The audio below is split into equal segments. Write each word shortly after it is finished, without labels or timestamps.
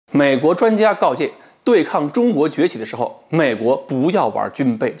美国专家告诫，对抗中国崛起的时候，美国不要玩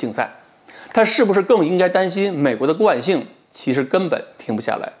军备竞赛。他是不是更应该担心美国的惯性？其实根本停不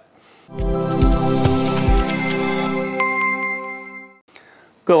下来。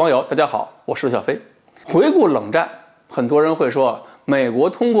各位网友大家好，我是刘晓飞。回顾冷战，很多人会说，美国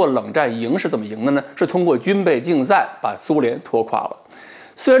通过冷战赢是怎么赢的呢？是通过军备竞赛把苏联拖垮了。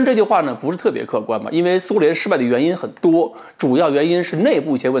虽然这句话呢不是特别客观吧，因为苏联失败的原因很多，主要原因是内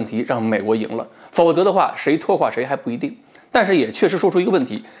部一些问题让美国赢了，否则的话谁拖垮谁还不一定。但是也确实说出一个问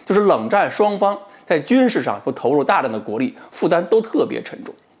题，就是冷战双方在军事上都投入大量的国力，负担都特别沉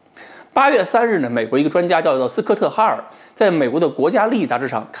重。8月3日呢，美国一个专家叫做斯科特·哈尔，在美国的国家利益杂志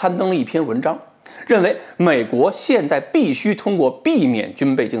上刊登了一篇文章，认为美国现在必须通过避免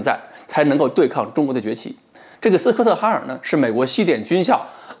军备竞赛，才能够对抗中国的崛起。这个斯科特·哈尔呢，是美国西点军校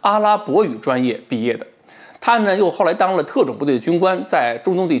阿拉伯语专业毕业的，他呢又后来当了特种部队的军官，在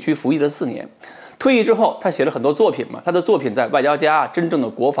中东地区服役了4年。退役之后，他写了很多作品嘛，他的作品在《外交家》、《真正的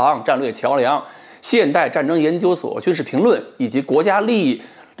国防》、《战略桥梁》、《现代战争研究所》、《军事评论》以及《国家利益》、《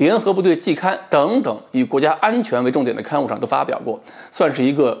联合部队季刊》等等以国家安全为重点的刊物上都发表过，算是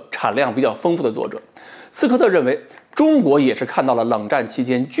一个产量比较丰富的作者。斯科特认为，中国也是看到了冷战期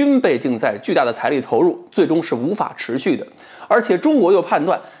间军备竞赛巨大的财力投入最终是无法持续的，而且中国又判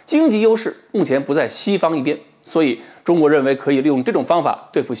断经济优势目前不在西方一边，所以中国认为可以利用这种方法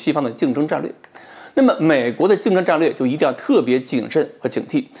对付西方的竞争战略。那么美国的竞争战略就一定要特别谨慎和警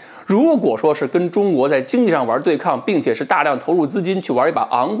惕。如果说是跟中国在经济上玩对抗，并且是大量投入资金去玩一把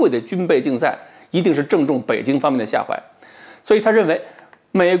昂贵的军备竞赛，一定是正中北京方面的下怀。所以他认为，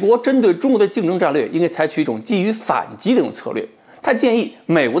美国针对中国的竞争战略应该采取一种基于反击的这种策略。他建议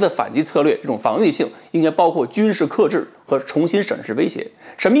美国的反击策略这种防御性应该包括军事克制和重新审视威胁。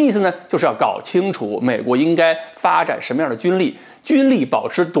什么意思呢？就是要搞清楚美国应该发展什么样的军力，军力保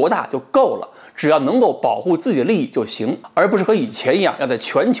持多大就够了，只要能够保护自己的利益就行，而不是和以前一样要在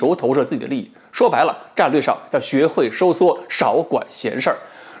全球投射自己的利益。说白了，战略上要学会收缩，少管闲事儿。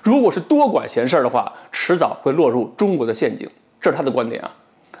如果是多管闲事儿的话，迟早会落入中国的陷阱。这是他的观点啊。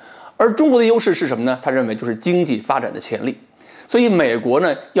而中国的优势是什么呢？他认为就是经济发展的潜力。所以美国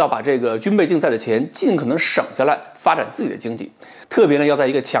呢要把这个军备竞赛的钱尽可能省下来，发展自己的经济。特别呢要在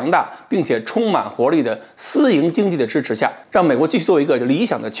一个强大并且充满活力的私营经济的支持下，让美国继续作为一个理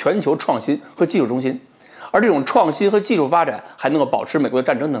想的全球创新和技术中心。而这种创新和技术发展还能够保持美国的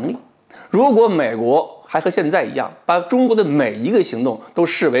战争能力。如果美国还和现在一样，把中国的每一个行动都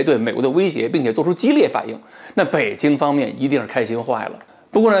视为对美国的威胁，并且做出激烈反应，那北京方面一定是开心坏了。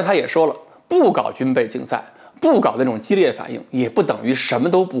不过呢，他也说了，不搞军备竞赛，不搞那种激烈反应，也不等于什么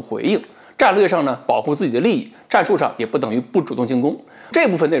都不回应。战略上呢，保护自己的利益；战术上也不等于不主动进攻。这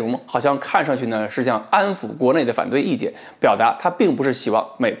部分内容好像看上去呢是想安抚国内的反对意见，表达他并不是希望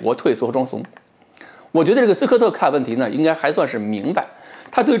美国退缩和装怂。我觉得这个斯科特看问题呢，应该还算是明白。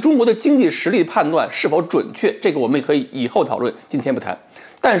他对中国的经济实力判断是否准确，这个我们也可以以后讨论，今天不谈。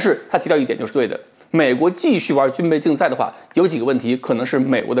但是他提到一点就是对的，美国继续玩军备竞赛的话，有几个问题可能是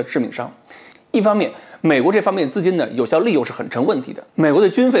美国的致命伤。一方面，美国这方面资金的有效利用是很成问题的。美国的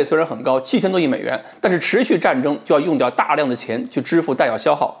军费虽然很高，7000多亿美元，但是持续战争就要用掉大量的钱去支付弹药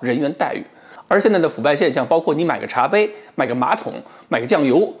消耗、人员待遇。而现在的腐败现象，包括你买个茶杯、买个马桶、买个酱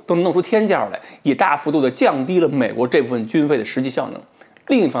油，都能弄出天价来，也大幅度的降低了美国这部分军费的实际效能。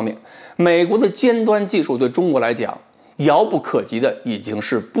另一方面，美国的尖端技术对中国来讲，遥不可及的已经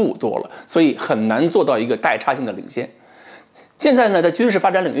是不多了，所以很难做到一个代差性的领先。现在呢，在军事发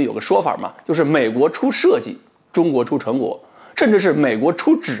展领域有个说法嘛，就是美国出设计，中国出成果，甚至是美国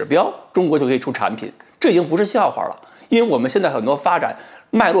出指标，中国就可以出产品，这已经不是笑话了。因为我们现在很多发展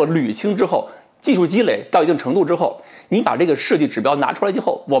脉络捋清之后，技术积累到一定程度之后，你把这个设计指标拿出来之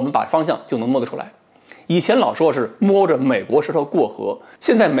后，我们把方向就能摸得出来。以前老说是摸着美国石头过河，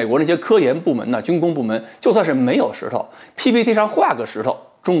现在美国那些科研部门呢、军工部门，就算是没有石头 ，PPT 上画个石头，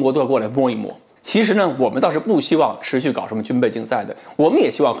中国都要过来摸一摸。其实呢，我们倒是不希望持续搞什么军备竞赛的，我们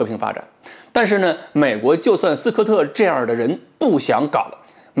也希望和平发展。但是呢，美国就算斯科特这样的人不想搞了，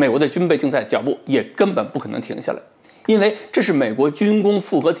美国的军备竞赛脚步也根本不可能停下来，因为这是美国军工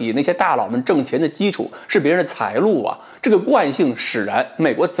复合体那些大佬们挣钱的基础，是别人的财路啊。这个惯性使然，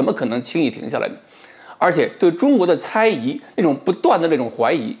美国怎么可能轻易停下来呢？而且对中国的猜疑，那种不断的那种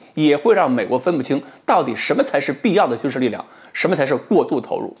怀疑，也会让美国分不清到底什么才是必要的军事力量，什么才是过度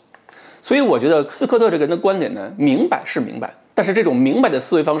投入。所以我觉得斯科特这个人的观点呢，明白是明白，但是这种明白的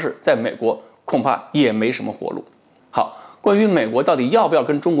思维方式在美国恐怕也没什么活路。好，关于美国到底要不要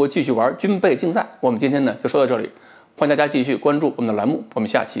跟中国继续玩军备竞赛，我们今天呢就说到这里，欢迎大家继续关注我们的栏目，我们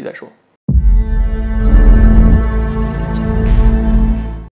下期再说。